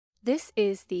This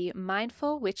is the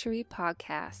Mindful Witchery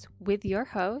podcast with your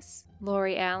hosts,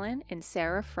 Lori Allen and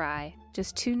Sarah Frye,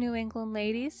 just two New England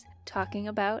ladies talking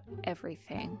about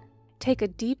everything. Take a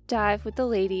deep dive with the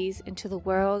ladies into the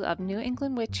world of New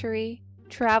England witchery,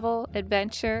 travel,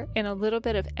 adventure, and a little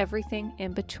bit of everything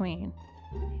in between.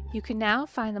 You can now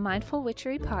find the Mindful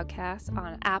Witchery podcast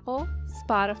on Apple,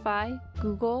 Spotify,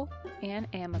 Google, and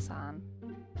Amazon.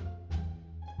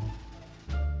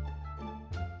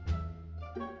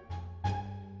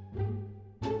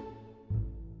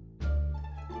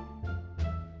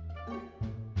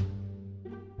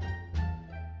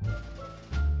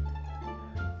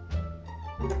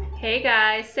 Hey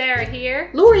guys, Sarah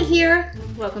here. Lori here.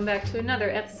 Welcome back to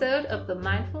another episode of the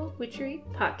Mindful Witchery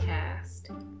podcast.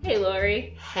 Hey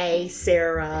Lori. Hey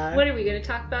Sarah. What are we going to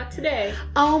talk about today?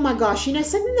 Oh my gosh,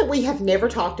 something that we have never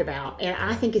talked about, and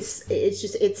I think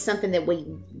it's something that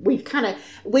we've done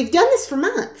this for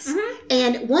months. Mm-hmm.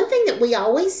 And one thing that we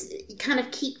always kind of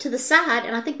keep to the side,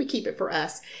 and I think we keep it for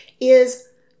us, is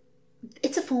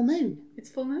it's a full moon.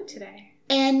 It's full moon today.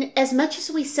 And as much as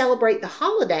we celebrate the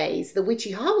holidays, the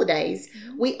witchy holidays,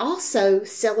 we also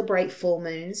celebrate full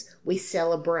moons. We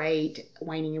celebrate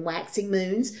waning and waxing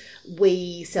moons.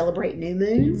 We celebrate new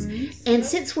moons. And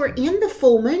since we're in the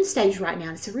full moon stage right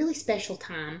now, it's a really special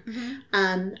time.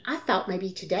 I thought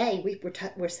maybe today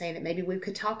we're saying that maybe we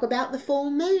could talk about the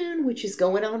full moon, which is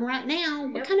going on right now.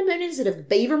 What kind of moon is it? A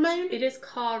beaver moon? It is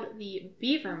called the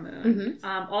beaver moon,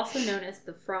 also known as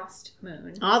the frost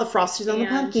moon. Ah, the frost is on the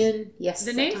pumpkin. Yes.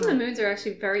 The names of the moons are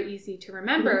actually very easy to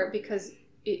remember because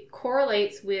it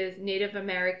correlates with Native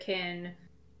American,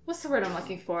 what's the word I'm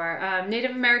looking for? Native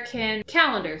American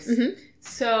calendars.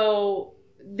 So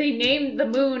they named the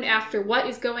moon after what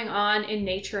is going on in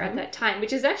nature at that time,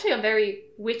 which is actually a very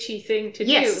witchy thing to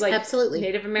do. Yes, absolutely.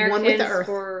 Native Americans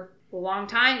for a long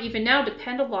time, even now,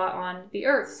 depend a lot on the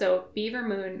earth. So beaver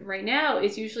moon right now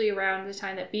is usually around the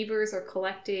time that beavers are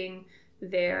collecting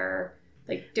their...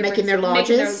 making their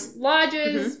lodges,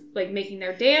 like making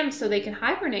their dams so they can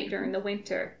hibernate during the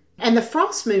winter. And the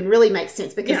frost moon really makes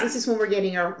sense because this is when we're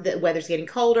getting the weather's getting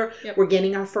colder. We're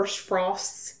getting our first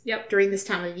frosts during this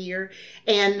time of year.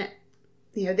 And,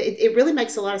 it really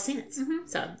makes a lot of sense.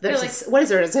 So there's what is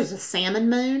there? There's a salmon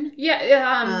moon.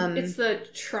 It's the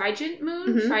Trident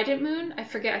moon. I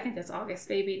forget. I think that's August,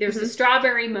 maybe. There's the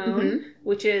strawberry moon,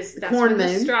 which is the corn moon.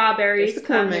 The strawberries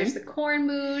come. There's the corn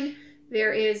moon.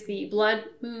 There is the blood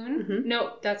moon.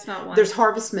 No, that's not one. There's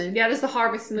harvest moon. Yeah, there's the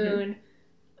harvest moon.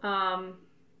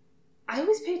 I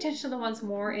always pay attention to the ones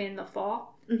more in the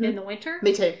fall, in the winter.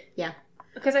 Me too, yeah.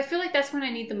 Because I feel like that's when I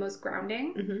need the most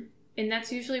grounding. And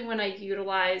that's usually when I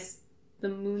utilize the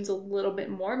moons a little bit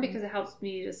more because it helps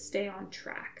me to stay on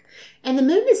track. And the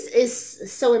moon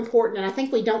is so important, and I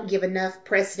think we don't give enough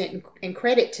precedent and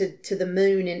credit to the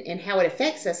moon and how it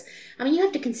affects us. I mean, you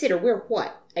have to consider, we're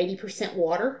 80%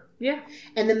 water? Yeah.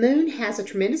 And the moon has a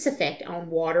tremendous effect on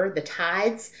water, the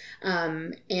tides,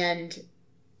 and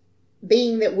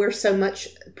being that we're so much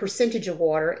percentage of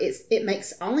water,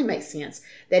 it only makes sense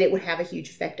that it would have a huge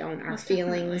effect on our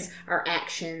feelings, our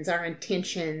actions, our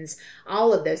intentions,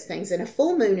 all of those things. And a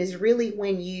full moon is really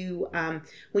when you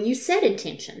set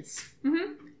intentions.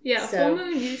 Yeah, full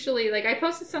moon usually, I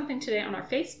posted something today on our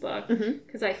Facebook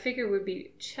because I figured we'd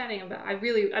be chatting about, I've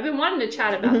been wanting to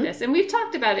chat about this, and we've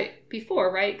talked about it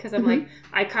before, right? Because I'm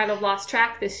I kind of lost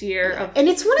track this year. And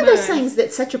it's one of those things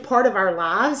that's such a part of our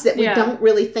lives that we don't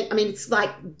really think, it's like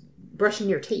brushing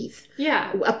your teeth.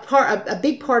 Yeah. A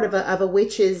big part of a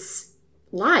witch's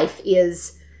life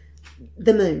is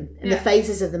the moon and the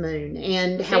phases of the moon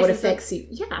and how it affects you.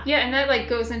 Yeah, and that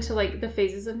goes into the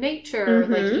phases of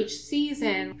nature, each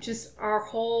season. Just our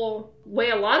whole way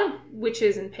a lot of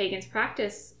witches and pagans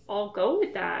practice all go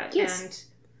with that. Yes. And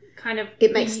kind of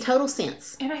it makes total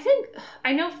sense. And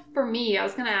I know for me, I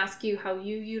was going to ask you how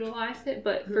you utilize it,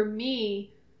 but for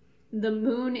me, the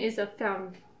moon is a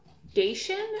foundation,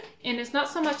 and it's not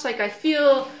so much I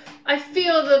feel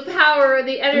the power or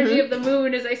the energy of the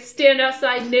moon as I stand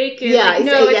outside naked. Yeah,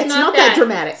 it's not that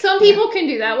dramatic. Some people can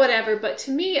do that, whatever, but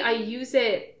to me, I use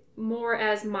it more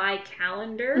as my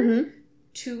calendar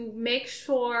to make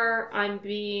sure I'm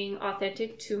being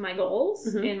authentic to my goals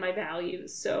and my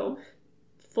values. So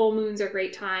full moons are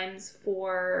great times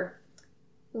for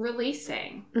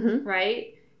releasing,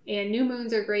 right? And new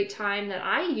moons are a great time that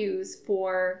I use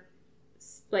for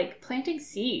planting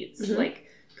seeds,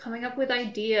 coming up with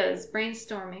ideas,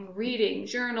 brainstorming, reading,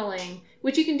 journaling,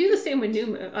 which you can do the same with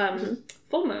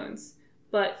full moons.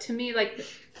 But to me, like,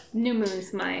 new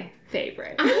moon's my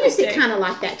favorite. I use it kind of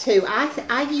like that too.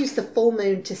 I use the full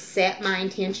moon to set my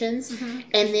intentions,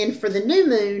 and then for the new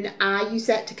moon, I use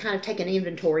that to kind of take an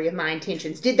inventory of my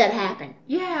intentions. Did that happen?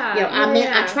 Yeah.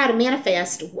 I try to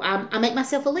manifest. I make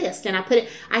myself a list, and I put it.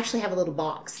 I actually have a little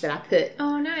box that I put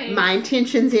my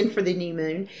intentions in for the new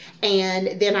moon,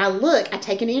 and then I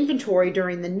take an inventory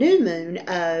during the new moon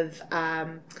of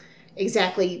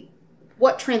exactly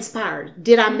what transpired.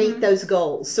 Did I meet those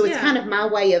goals? So it's kind of my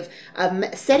way of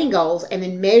setting goals and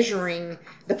then measuring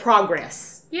the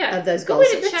progress of those goals.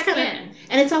 Good way to check in.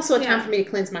 And it's also a time for me to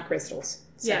cleanse my crystals.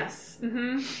 So. Yes.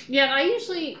 Yeah, and I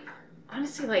usually,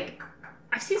 honestly, like,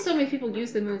 I've seen so many people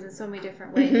use the moons in so many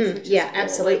different ways. Which is cool.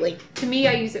 Absolutely. Like, to me,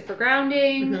 I use it for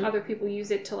grounding. Other people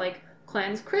use it to, like,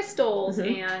 cleanse crystals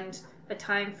and a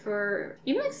time for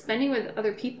even, like, spending with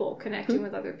other people, connecting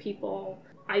with other people.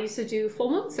 I used to do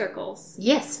full moon circles.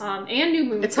 Yes. And new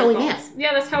moon that's circles. How we met.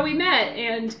 Yeah, that's how we met.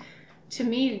 And to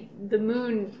me, the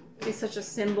moon is such a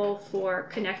symbol for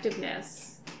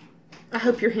connectiveness. I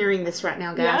hope you're hearing this right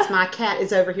now, guys. My cat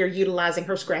is over here utilizing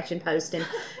her scratching post and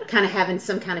kind of having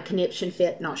some kind of conniption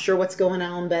fit. Not sure what's going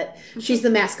on, but she's the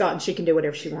mascot and she can do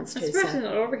whatever she wants to. She's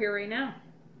over here right now.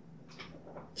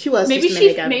 She was just a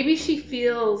minute ago. Maybe she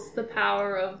feels the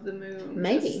power of the moon.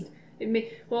 Maybe.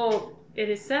 It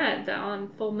is said that on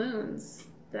full moons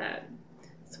that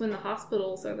it's when the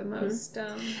hospitals are the most.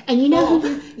 And you know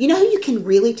who you can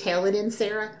really tell it in,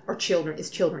 Sarah, are children. Is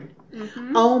children.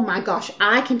 Oh my gosh,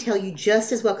 I can tell you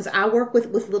just as well because I work with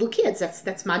little kids.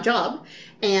 That's my job,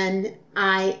 and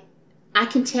I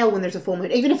can tell when there's a full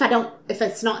moon. Even if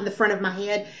it's not in the front of my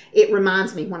head, it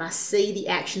reminds me when I see the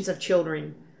actions of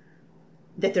children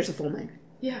that there's a full moon.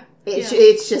 Yeah, it's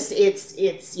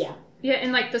yeah. Yeah,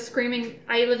 and, like, the screaming...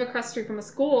 I live across the street from a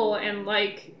school, and,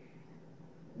 like,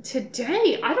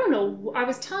 today, I don't know... I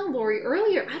was telling Lori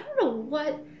earlier, I don't know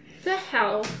what the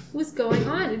hell was going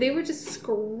on. They were just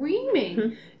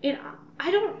screaming. And I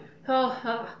don't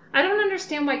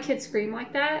understand why kids scream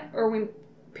like that, or when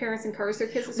parents encourage their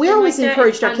kids to scream. We always like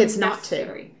encouraged our kids not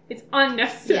to. It's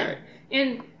unnecessary. Yeah.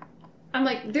 And I'm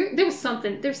like, there's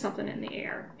something in the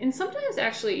air. And sometimes,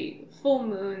 actually, full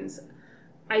moons...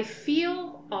 I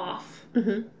feel off,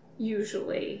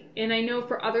 usually. And I know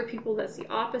for other people that's the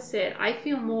opposite. I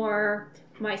feel more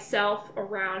myself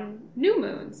around new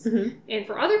moons. And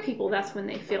for other people, that's when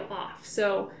they feel off.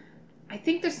 So I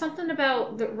think there's something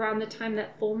about around the time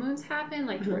that full moons happen,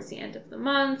 like towards the end of the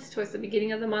month, towards the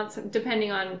beginning of the month,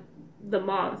 depending on the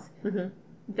month,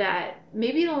 that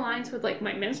maybe it aligns with, like,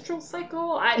 my menstrual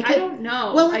cycle. I don't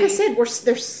know. Well, like I said,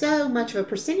 there's so much of a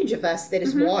percentage of us that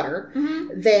is water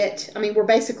that, I mean, we're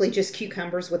basically just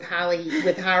cucumbers with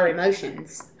higher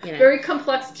emotions. You know? Very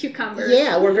complex cucumbers.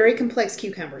 Yeah, we're very complex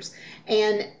cucumbers.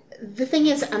 And the thing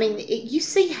is, I mean, you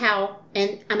see how,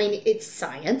 and I mean, it's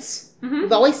science.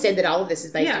 We've always said that all of this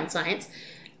is based on science,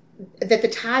 that the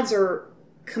tides are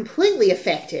completely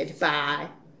affected by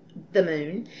the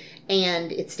moon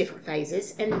and its different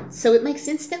phases, and so it makes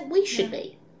sense that we should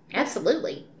be.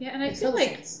 Absolutely. Yeah, and I feel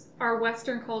like our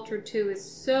Western culture too has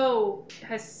so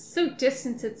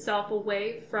distanced itself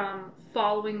away from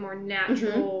following more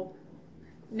natural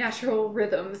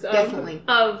rhythms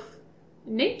of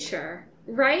nature,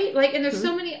 right? Like, and there's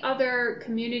so many other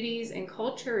communities and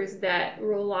cultures that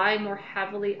rely more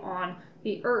heavily on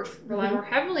the earth, rely more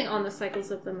heavily on the cycles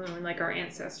of the moon, like our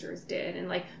ancestors did, and,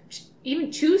 like,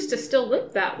 even choose to still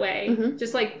live that way.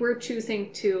 Just like we're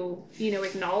choosing to,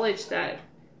 acknowledge that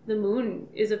the moon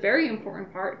is a very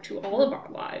important part to all of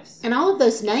our lives. And all of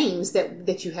those names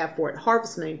that you have for it,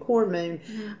 harvest moon, corn moon,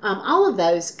 all of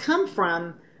those come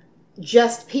from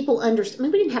just people understand. I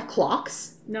mean, we didn't have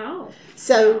clocks. No.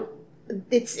 So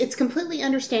it's completely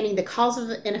understanding the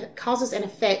causes and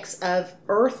effects of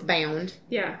earthbound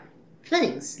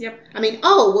things. Yep. I mean,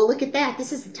 well, look at that.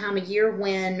 This is the time of year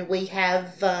when we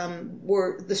have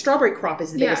where the strawberry crop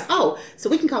is the biggest. So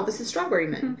we can call this the strawberry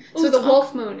moon. So the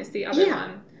wolf moon is the other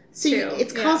one. So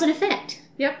it's cause and effect.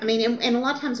 Yep. I mean, and a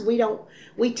lot of times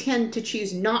we tend to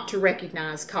choose not to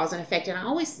recognize cause and effect. And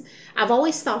I've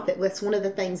always thought that that's one of the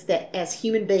things that as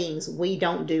human beings we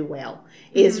don't do well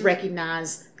is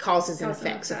recognize causes and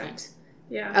effects of things.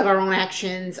 Yeah. Of our own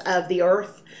actions, of the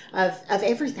earth, of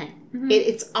everything.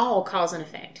 It's all cause and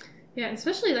effect. Yeah, and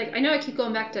especially, like, I know I keep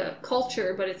going back to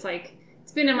culture, but it's like,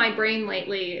 it's been in my brain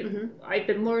lately. I've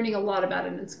been learning a lot about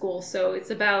it in school. So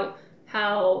it's about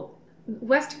how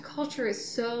Western culture is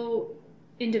so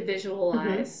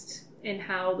individualized in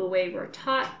how the way we're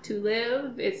taught to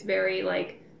live. It's very,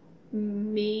 like,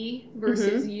 me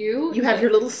versus you. You have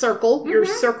your little circle,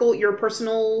 your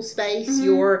personal space,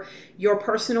 your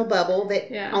personal bubble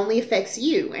that only affects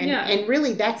you. And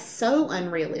really, that's so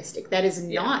unrealistic. That is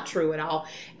not true at all.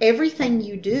 Everything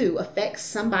you do affects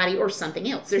somebody or something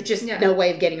else. There's just no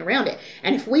way of getting around it.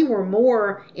 And if we were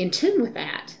more in tune with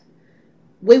that,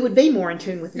 we would be more in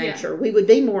tune with nature. We would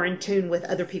be more in tune with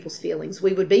other people's feelings.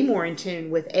 We would be more in tune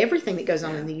with everything that goes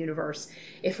on in the universe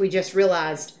if we just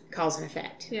realized cause and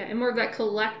effect. Yeah, and more of that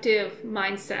collective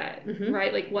mindset,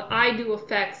 right? Like what I do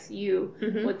affects you.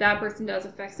 What that person does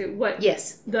affects you.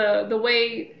 The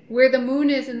way where the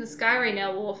moon is in the sky right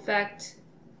now will affect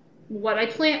what I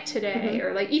plant today,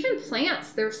 or like even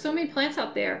plants. There's so many plants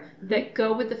out there that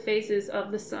go with the phases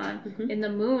of the sun and the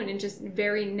moon, and just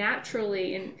very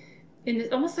naturally and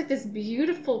it's almost like this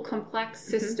beautiful, complex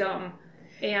system.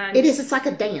 And it is. It's like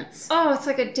a dance. Oh, it's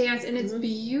like a dance, and it's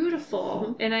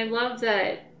beautiful. And I love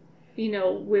that,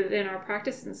 within our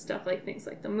practice and stuff, like things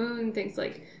like the moon, things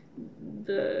like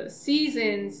the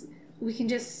seasons, we can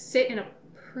just sit and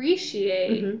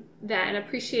appreciate that and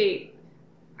appreciate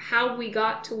how we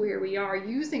got to where we are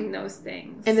using those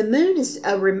things. And the moon is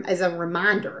as a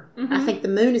reminder. I think the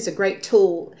moon is a great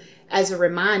tool as a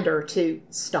reminder to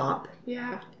stop.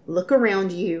 Yeah. Look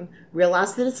around you,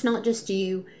 realize that it's not just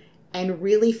you, and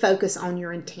really focus on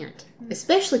your intent.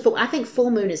 Especially, I think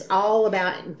full moon is all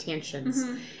about intentions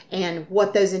and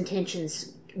what those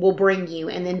intentions will bring you.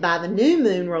 And then by the new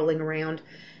moon rolling around,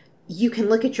 you can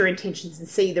look at your intentions and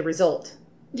see the result.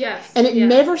 Yes. And it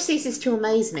never ceases to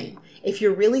amaze me. If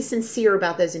you're really sincere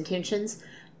about those intentions,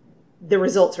 the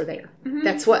results are there.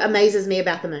 That's what amazes me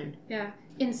about the moon. Yeah.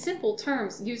 In simple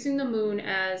terms, using the moon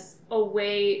as a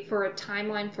way for a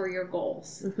timeline for your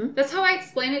goals. That's how I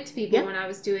explain it to people when I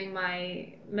was doing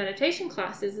my meditation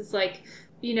classes. It's like,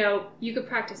 you could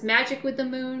practice magic with the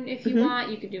moon if you want.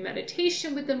 You could do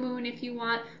meditation with the moon if you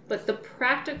want. But the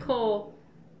practical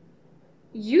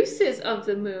uses of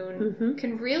the moon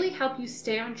can really help you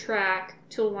stay on track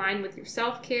to align with your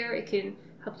self-care. It can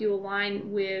help you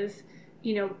align with,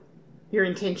 your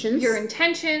intentions.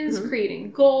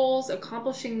 Creating goals,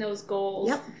 accomplishing those goals.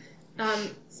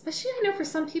 Especially, I know for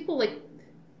some people, like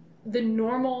the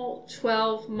normal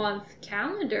 12-month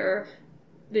calendar,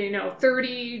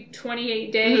 30,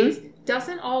 28 days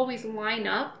doesn't always line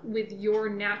up with your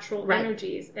natural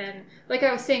energies. And like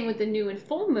I was saying with the new and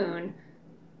full moon,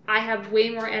 I have way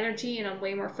more energy and I'm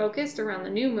way more focused around the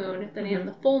new moon than I am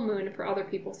the full moon. And for other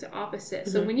people, it's the opposite.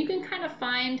 So when you can kind of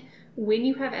find when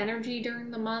you have energy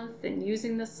during the month and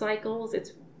using the cycles,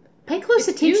 pay close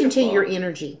attention to your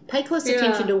energy. Pay close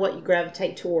attention to what you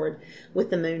gravitate toward with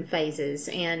the moon phases.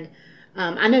 And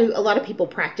I know a lot of people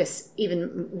practice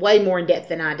even way more in depth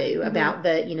than I do about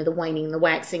the waning, the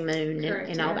waxing moon,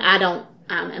 and all that. I don't.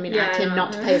 I tend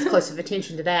not to pay as close of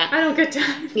attention to that. I don't get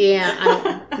time.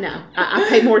 I don't. No, I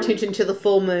pay more attention to the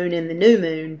full moon and the new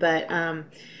moon. But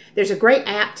there's a great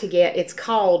app to get. It's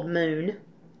called Moon.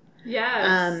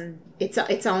 Yes.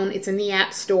 It's in the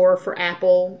App Store for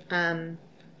Apple.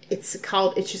 It's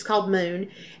just called Moon,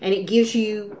 and it gives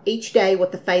you each day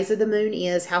what the phase of the moon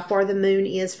is, how far the moon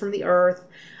is from the earth,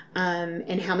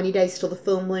 and how many days till the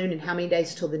full moon and how many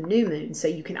days till the new moon. So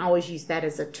you can always use that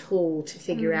as a tool to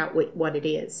figure out what it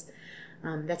is.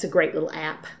 That's a great little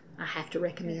app I have to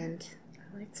recommend.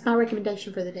 It's my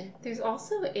recommendation for the day. There's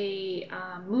also a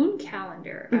moon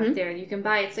calendar out there you can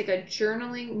buy. It's like a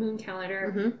journaling moon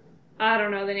calendar. I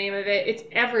don't know the name of it. It's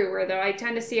everywhere, though. I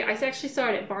tend to see it. I actually saw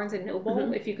it at Barnes &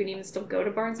 Noble, if you can even still go to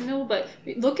Barnes & Noble. But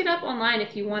look it up online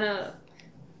if you want to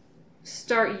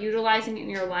start utilizing it in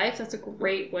your life. That's a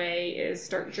great way, is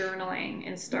start journaling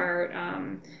and start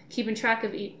keeping track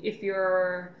of if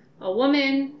you're a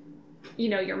woman,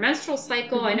 your menstrual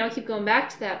cycle. I know I keep going back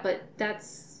to that, but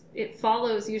it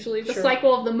follows usually the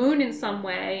cycle of the moon in some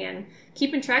way. And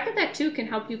keeping track of that, too, can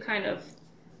help you kind of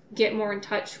get more in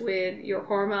touch with your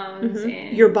hormones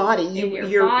and your body,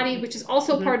 your body, which is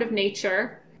also part of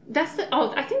nature. I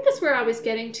think that's where I was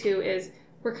getting to, is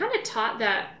we're kind of taught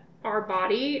that our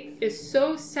body is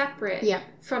so separate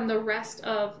from the rest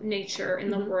of nature in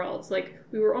the world. Like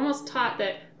we were almost taught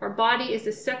that our body is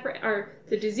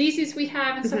the diseases we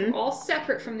have and stuff are all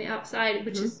separate from the outside,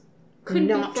 which couldn't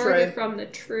be further from the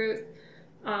truth.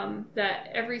 That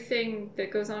everything that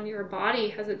goes on in your body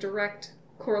has a direct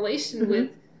correlation with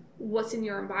what's in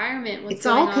your environment. It's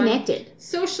all connected.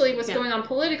 Socially, what's going on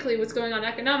politically, what's going on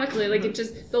economically. Like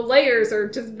the layers are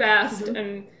just vast,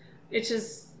 and it's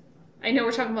just. I know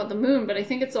we're talking about the moon, but I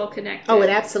think it's all connected. Oh,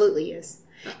 it absolutely is.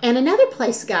 And another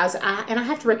place, guys, I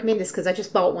have to recommend this because I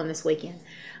just bought one this weekend.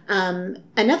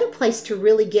 Another place to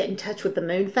really get in touch with the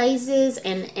moon phases,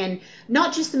 and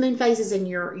not just the moon phases in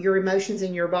your emotions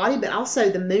in your body, but also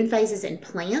the moon phases in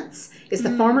plants, is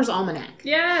the Farmer's Almanac.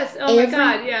 Yes. Oh my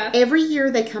God, yeah. Every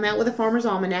year they come out with a Farmer's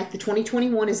Almanac. The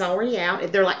 2021 is already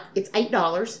out. They're like, it's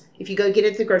 $8. If you go get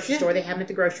it at the grocery store, they have them at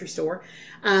the grocery store.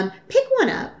 Pick one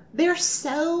up. They're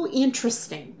so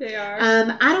interesting. They are.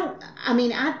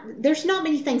 There's not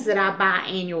many things that I buy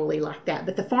annually like that,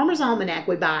 but the Farmer's Almanac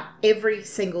we buy every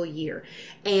single year.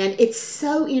 And it's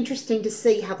so interesting to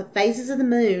see how the phases of the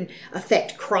moon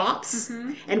affect crops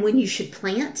and when you should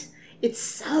plant. It's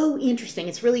so interesting.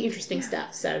 It's really interesting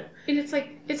stuff. So, and it's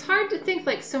like, it's hard to think,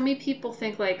 like, so many people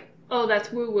think, like, oh,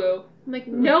 that's woo-woo. I'm like,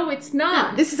 no, it's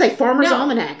not. No, this is a Farmer's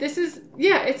Almanac. This is,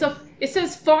 it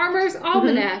says Farmer's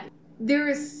Almanac. There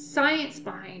is science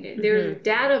behind it. There's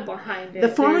data behind it. The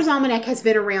Farmer's Almanac has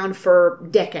been around for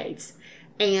decades.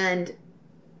 And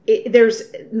there's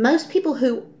most people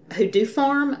who do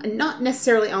farm, not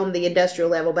necessarily on the industrial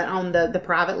level, but on the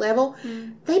private level,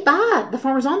 they buy the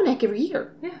Farmer's Almanac every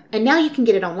year. Yeah. And now you can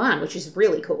get it online, which is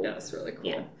really cool. Yeah, it's really cool.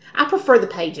 Yeah. I prefer the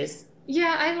pages.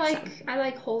 Yeah, I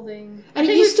like holding. And I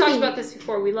think we've talked about this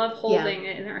before. We love holding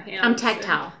it in our hands. I'm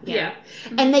tactile. Yeah.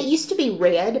 And that used to be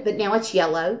red, but now it's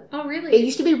yellow. Oh, really? It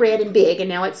used to be red and big, and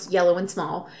now it's yellow and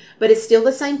small. But it's still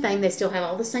the same thing. They still have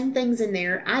all the same things in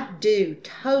there. I do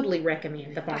totally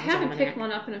recommend the Farmer's Almanac. I haven't picked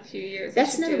one up in a few years.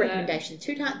 That's another recommendation.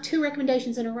 Two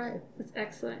recommendations in a row. That's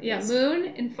excellent. Yeah, yes.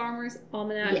 Moon and Farmer's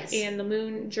Almanac and the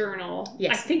Moon Journal.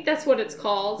 Yes. I think that's what it's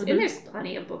called. And there's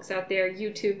plenty of books out there,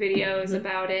 YouTube videos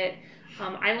about it.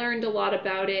 I learned a lot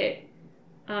about it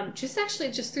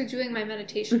just through doing my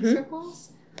meditation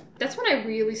circles. That's when I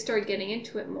really started getting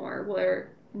into it more,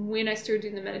 when I started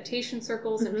doing the meditation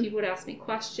circles and people would ask me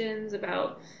questions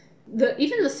about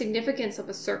even the significance of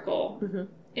a circle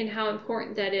and how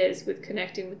important that is with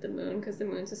connecting with the moon, because the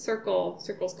moon's a circle.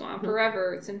 Circles go on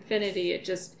forever. It's infinity. It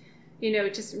just,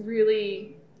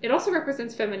 it also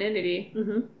represents femininity.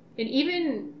 And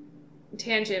even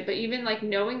tangent, but even like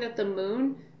knowing that the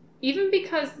moon, even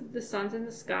because the sun's in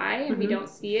the sky and we don't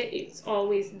see it, it's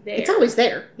always there. It's always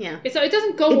there, yeah. It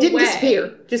doesn't go away. It didn't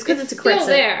disappear just because it's a crescent. It's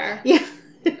still there.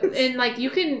 Yeah. And like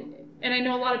you can, and I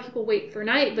know a lot of people wait for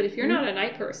night, but if you're not a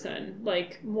night person,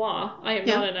 like moi, I am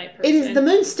not a night person. The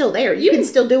moon's still there. You can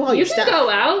still do all your stuff. You can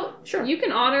go out. Sure. You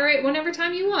can honor it whenever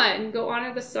time you want and go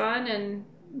honor the sun and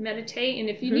meditate. And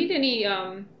if you need any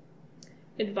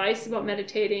advice about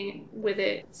meditating with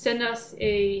it, send us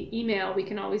a email. We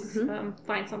can always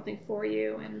find something for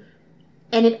you.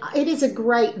 And it is a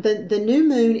great, the new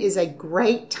moon is a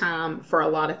great time for a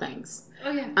lot of things.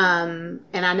 Oh, yeah.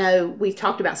 And I know we've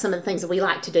talked about some of the things that we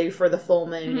like to do for the full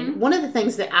moon. And one of the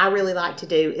things that I really like to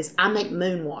do is I make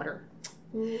moon water.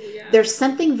 Ooh, yeah. There's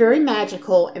something very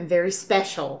magical and very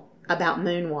special about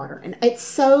moon water. And it's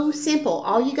so simple.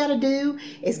 All you got to do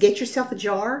is get yourself a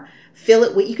jar, fill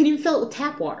it with, you can even fill it with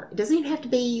tap water. It doesn't even have to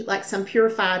be like some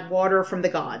purified water from the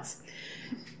gods.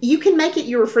 You can make it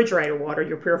your refrigerator water,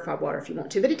 your purified water if you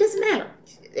want to, but it doesn't matter.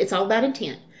 It's all about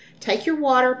intent. Take your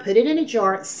water, put it in a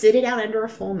jar, sit it out under a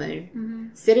full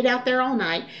moon, sit it out there all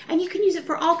night, and you can use it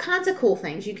for all kinds of cool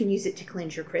things. You can use it to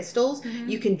cleanse your crystals.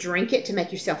 You can drink it to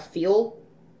make yourself feel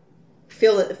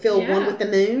one with the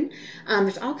moon.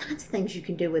 There's all kinds of things you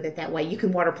can do with it that way. You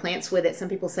can water plants with it. Some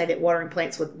people say that watering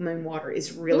plants with moon water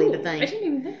is really the thing. I didn't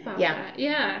even think about that.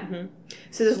 Yeah.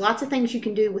 So there's lots of things you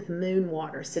can do with moon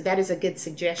water. So that is a good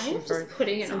suggestion for just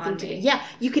putting it on me. Yeah,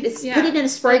 you could put it in a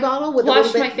spray bottle with a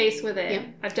little bit. Wash my face with it. Yeah.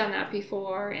 I've done that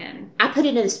before, and I put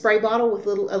it in a spray bottle with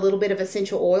a little bit of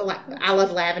essential oil. Like I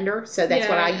love lavender, so that's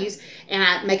what I use, and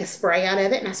I make a spray out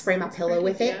of it, and I spray my pillow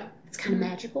with it. It's kind of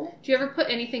magical. Do you ever put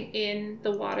anything in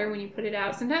the water when you put it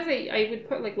out? Sometimes I would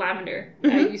put like lavender.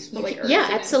 I used to put like herbs in it.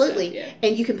 Absolutely.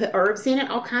 And you can put herbs in it,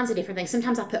 all kinds of different things.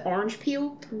 Sometimes I put orange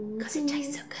peel because it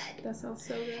tastes so good. That sounds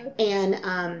so good. And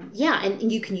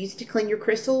and you can use it to clean your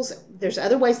crystals. There's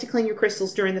other ways to clean your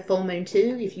crystals during the full moon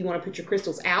too. If you want to put your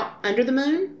crystals out under the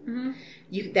moon,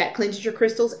 that cleanses your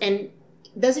crystals. And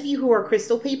those of you who are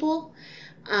crystal people,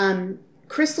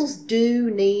 crystals do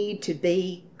need to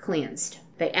be cleansed.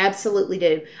 They absolutely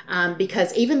do.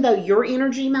 Because even though your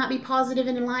energy might be positive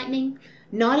and enlightening,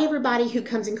 not everybody who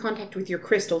comes in contact with your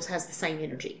crystals has the same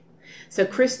energy. So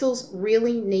crystals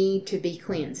really need to be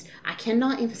cleansed. I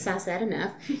cannot emphasize that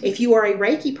enough. If you are a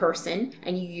Reiki person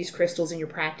and you use crystals in your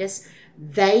practice,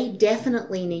 they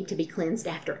definitely need to be cleansed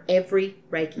after every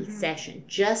Reiki session.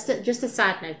 Just a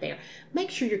side note there. Make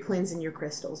sure you're cleansing your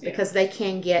crystals because they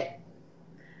can get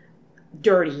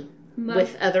dirty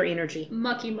with other energy.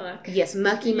 Mucky muck. Yes,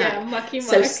 mucky muck. Yeah, mucky muck.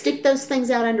 So stick those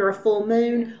things out under a full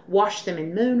moon, wash them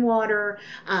in moon water,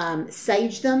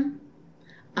 sage them,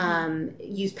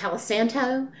 use Palo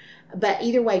Santo. But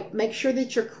either way, make sure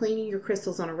that you're cleaning your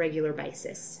crystals on a regular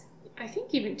basis. I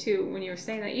think even too, when you were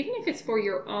saying that, even if it's for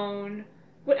your own,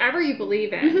 whatever you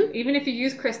believe in, even if you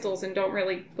use crystals and don't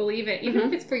really believe it, even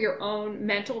if it's for your own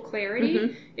mental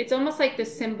clarity, it's almost like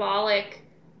this symbolic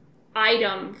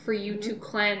item for you to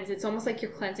cleanse. It's almost like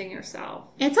you're cleansing yourself.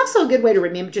 And it's also a good way to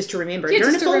remember, just to remember. Yeah,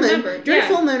 during just a full to remember. moon, during a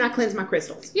full moon, I cleanse my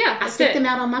crystals. Yeah, I stick them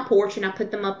out on my porch, and I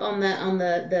put them up on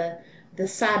the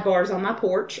sidebars on my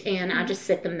porch, and I just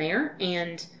set them there,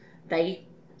 and they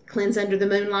cleanse under the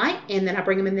moonlight, and then I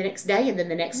bring them in the next day, and then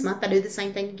the next month I do the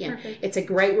same thing again. Perfect. It's a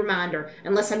great reminder.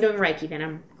 Unless I'm doing Reiki, then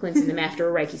I'm cleansing them after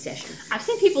a Reiki session. I've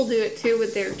seen people do it too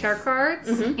with their tarot cards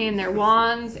and their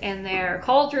wands and their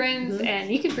cauldrons,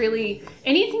 and you could really,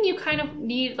 anything you kind of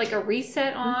need like a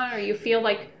reset on, or you feel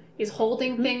like is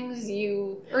holding things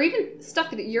or even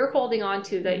stuff that you're holding on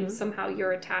to that somehow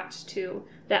you're attached to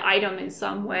that item in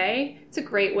some way. It's a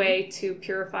great way to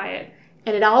purify it.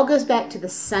 And it all goes back to the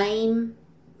same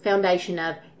foundation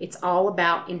of it's all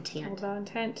about intent. All about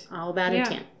intent. All about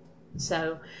intent.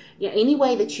 So, any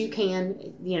way that you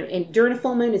can, and during a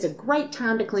full moon is a great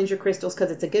time to cleanse your crystals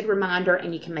because it's a good reminder,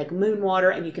 and you can make moon water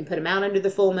and you can put them out under the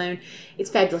full moon. It's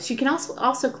fabulous. You can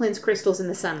also cleanse crystals in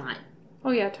the sunlight.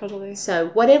 Oh, yeah, totally. So,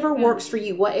 whatever works for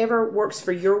you, whatever works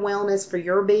for your wellness, for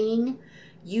your being,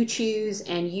 you choose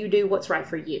and you do what's right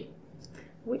for you.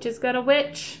 Witch has got a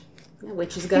witch. Yeah,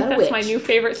 witch has got a witch. That's my new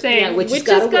favorite saying. Yeah, witch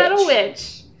has got a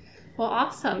witch. Well,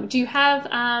 awesome. Do you have,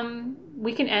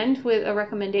 we can end with a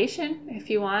recommendation if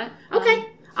you want. Okay.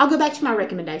 I'll go back to my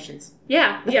recommendations.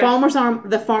 Yeah. The Farmer's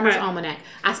Almanac.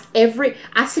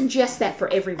 I suggest that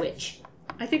for every witch.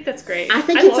 I think that's great. I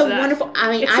think it's a wonderful,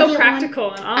 it's so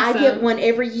practical and awesome. I get one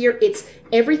every year. It's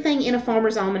everything in a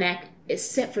Farmer's Almanac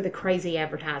except for the crazy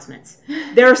advertisements.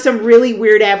 There are some really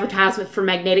weird advertisements for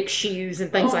magnetic shoes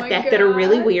and things like that are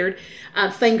really weird.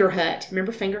 Finger Hut.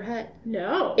 Remember Finger Hut?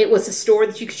 No. It was a store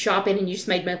that you could shop in and you just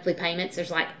made monthly payments. There's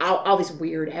like all these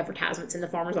weird advertisements in the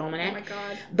Farmer's Almanac. Oh my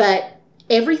God. But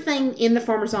everything in the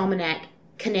Farmer's Almanac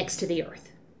connects to the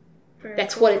earth.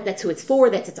 That's who it's for.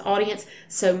 That's its audience.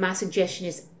 So my suggestion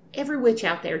is every witch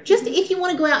out there, just if you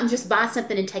want to go out and just buy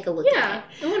something and take a look at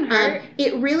it. It wouldn't hurt.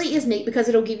 It really is neat because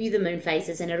it'll give you the moon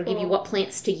phases and it'll give you what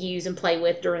plants to use and play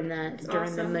with during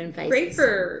the moon phases. Great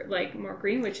for like more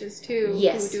green witches too.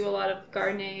 Yes. Who do a lot of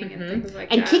gardening and things like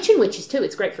that. And kitchen witches too.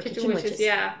 It's great for kitchen witches.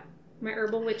 Yeah. My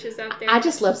herbal witches out there. I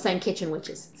just love saying kitchen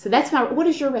witches. So that's what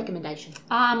is your recommendation?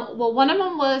 Well, one of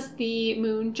them was the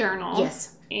Moon Journal.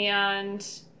 Yes. And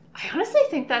I honestly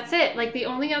think that's it. Like the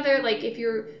only other, like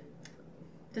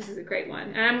this is a great one.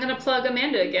 And I'm going to plug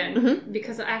Amanda again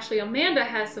because actually Amanda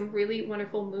has some really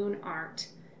wonderful moon art.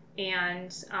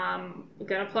 And I'm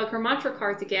going to plug her mantra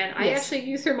cards again. Yes. I actually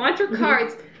use her mantra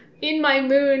cards in my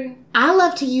moon. I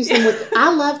love to use them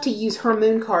I love to use her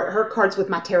her cards with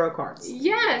my tarot cards.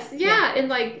 Yes. Yeah. And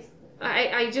like,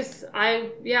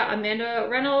 Amanda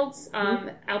Reynolds,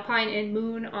 Alpine and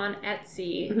Moon on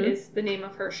Etsy is the name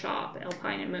of her shop,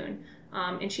 Alpine and Moon.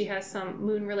 And she has some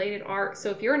moon-related art.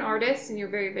 So if you're an artist and you're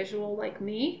very visual like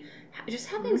me, just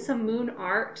having some moon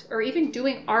art or even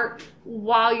doing art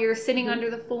while you're sitting under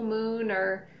the full moon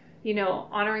or,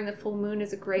 honoring the full moon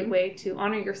is a great way to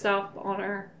honor yourself,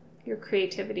 honor your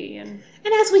creativity. And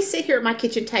as we sit here at my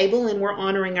kitchen table and we're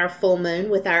honoring our full moon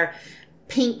with our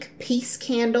pink peace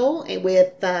candle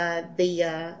with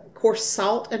the coarse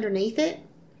salt underneath it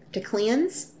to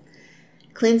cleanse.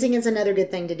 Cleansing is another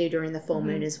good thing to do during the full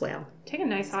moon as well. Take a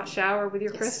nice hot shower with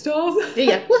your crystals.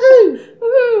 Yeah. Woohoo!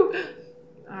 Woohoo!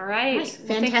 All right. Fantastic.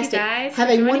 Thank you guys have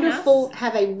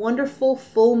a wonderful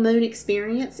full moon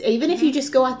experience. Even if you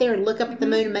just go out there and look up at the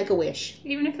moon and make a wish.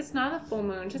 Even if it's not a full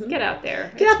moon, just get out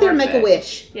there. Get out there and make a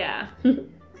wish. Yeah.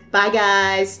 Bye,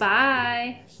 guys.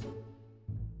 Bye.